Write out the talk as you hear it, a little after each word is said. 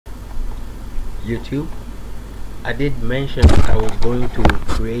YouTube. I did mention I was going to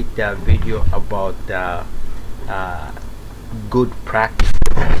create a video about uh, good practice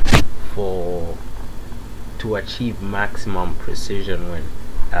for to achieve maximum precision when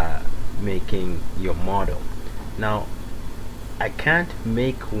making your model. Now I can't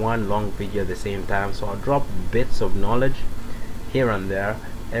make one long video at the same time, so I'll drop bits of knowledge here and there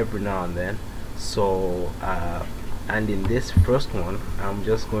every now and then. So and in this first one I'm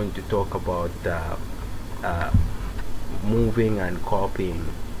just going to talk about uh, moving and copying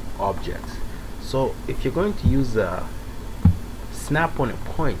objects. So if you're going to use a snap on a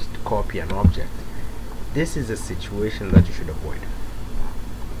point to copy an object, this is a situation that you should avoid.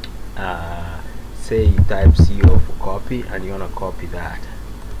 Say you type CO for copy and you want to copy that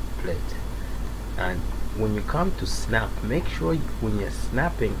plate, and when you come to snap, make sure when you're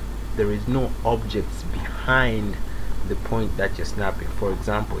snapping there is no objects behind the point that you're snapping. For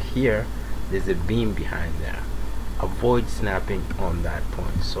example, here there's a beam behind there. Avoid snapping on that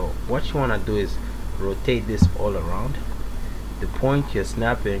point. So what you want to do is rotate this all around. The point you're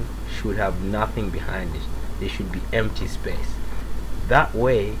snapping should have nothing behind it. There should be empty space. That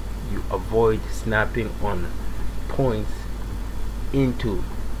way you avoid snapping on points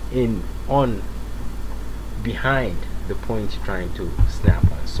on behind the point you're trying to snap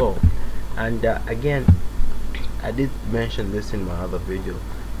on. So, and again, I did mention this in my other video,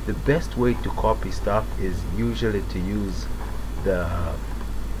 the best way to copy stuff is usually to use the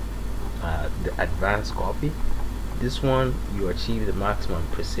advanced copy. This one you achieve the maximum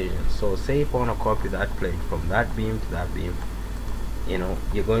precision. So say if I want to copy that plate from that beam to that beam, you know,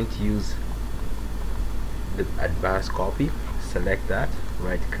 you're going to use the advanced copy. Select that,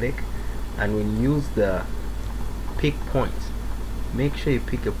 right click, and when you use the pick points, make sure you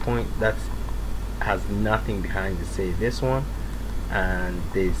pick a point that has nothing behind it. Say this one, and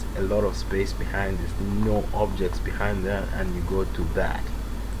there's a lot of space behind, there's no objects behind there, and you go to that,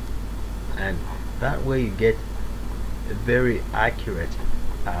 and that way you get a very accurate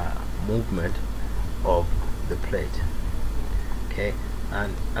movement of the plate. Okay,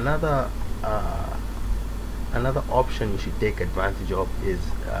 and another option you should take advantage of is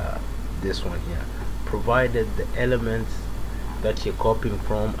this one here. Provided the elements that you're copying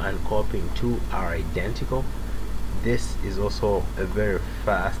from and copying to are identical, this is also a very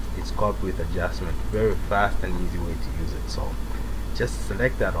fast, it's copy with adjustment, very fast and easy way to use it. So just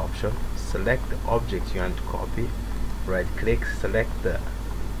select that option, select the object you want to copy, right click, select the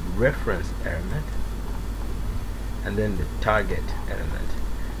reference element and then the target element,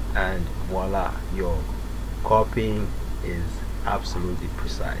 and voila, your copying is absolutely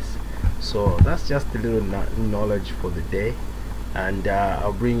precise. So that's just a little knowledge for the day, and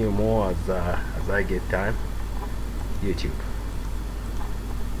I'll bring you more as I get time. YouTube.